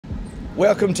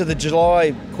Welcome to the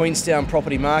July Queenstown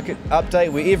Property Market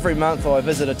update, where every month I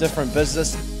visit a different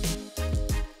business.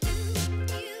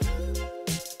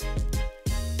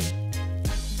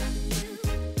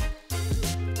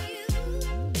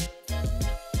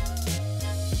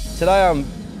 Today I'm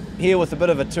here with a bit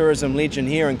of a tourism legend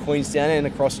here in Queenstown and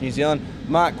across New Zealand,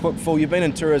 Mark Quickfall. You've been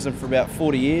in tourism for about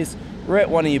 40 years. We're at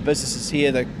one of your businesses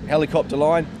here, the helicopter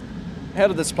line. How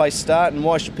did this place start and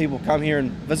why should people come here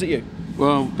and visit you?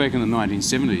 Well, back in the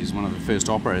 1970s, one of the first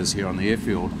operators here on the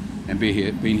airfield, and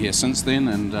been here since then,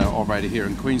 and operator here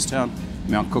in Queenstown,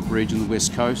 Mount Cook region, the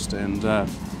west coast, and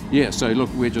yeah, so look,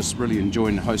 we're just really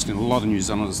enjoying hosting a lot of New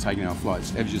Zealanders taking our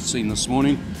flights. As you've seen this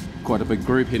morning, quite a big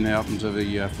group heading out into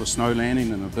the for snow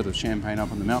landing and a bit of champagne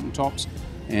up on the mountaintops,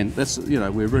 and that's, you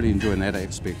know, we're really enjoying that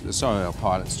aspect. So are our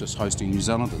pilots, just hosting New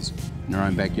Zealanders in their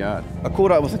own backyard. I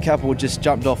caught up with a couple who just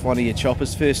jumped off one of your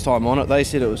choppers, first time on it. They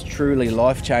said it was truly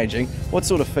life-changing. What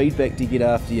sort of feedback do you get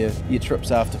after your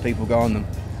trips after people go on them?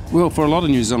 Well, for a lot of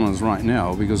New Zealanders right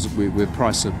now, because we've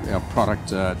priced our product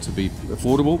to be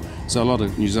affordable, so a lot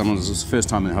of New Zealanders, it's the first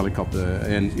time in a helicopter,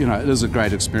 and you know, it is a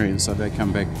great experience, so they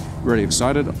come back really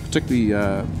excited.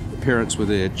 Particularly parents with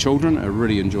their children are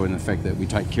really enjoying the fact that we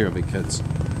take care of their kids.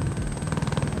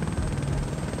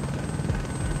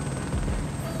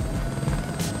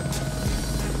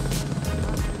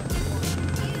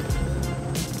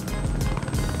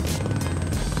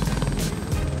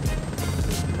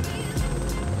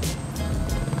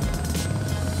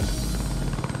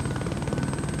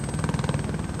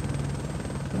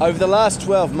 Over the last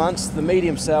 12 months, the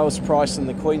medium sales price in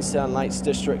the Queenstown Lakes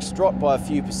districts dropped by a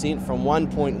few percent from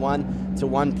 1.1 to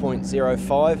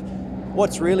 1.05.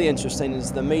 What's really interesting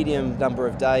is the medium number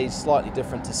of days, slightly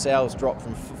different to sales, dropped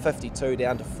from 52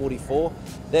 down to 44.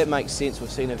 That makes sense. We've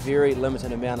seen a very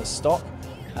limited amount of stock,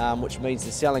 which means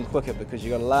they're selling quicker because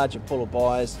you've got a larger pool of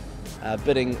buyers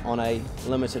bidding on a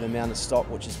limited amount of stock,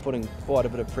 which is putting quite a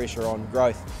bit of pressure on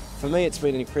growth. For me, it's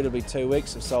been incredibly 2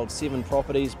 weeks. I've sold 7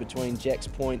 properties between Jacks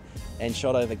Point and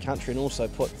Shot Over Country, and also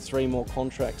put 3 more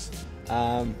contracts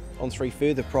on 3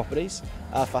 further properties.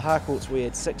 For Harcourts, we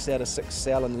had 6 out of 6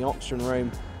 sell in the auction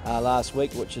room last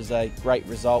week, which is a great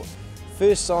result.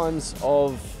 First signs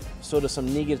of sort of some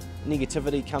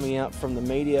negativity coming out from the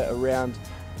media around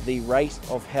the rate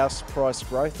of house price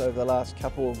growth over the last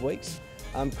couple of weeks.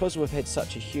 Because we've had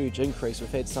such a huge increase,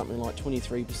 we've had something like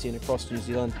 23% across New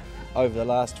Zealand over the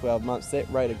last 12 months, that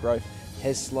rate of growth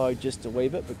has slowed just a wee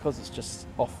bit because it's just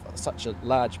off such a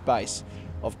large base.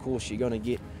 Of course, you're going to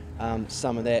get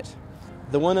some of that.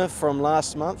 The winner from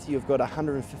last month, you've got a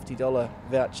 $150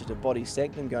 voucher to Body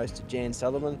Sanctum, goes to Jan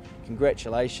Sutherland.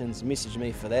 Congratulations, message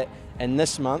me for that. And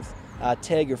this month,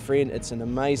 tag your friend. It's an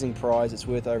amazing prize. It's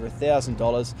worth over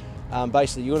 $1,000.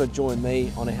 Basically, you're going to join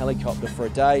me on a helicopter for a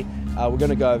day. We're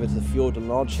going to go over to the Fjord and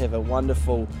Lodge, have a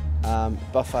wonderful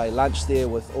buffet lunch there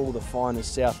with all the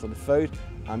finest Southland food.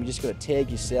 You just got to tag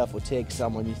yourself or tag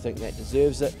someone you think that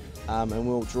deserves it, and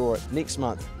we'll draw it next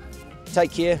month.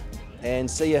 Take care and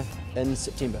see you in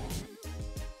September.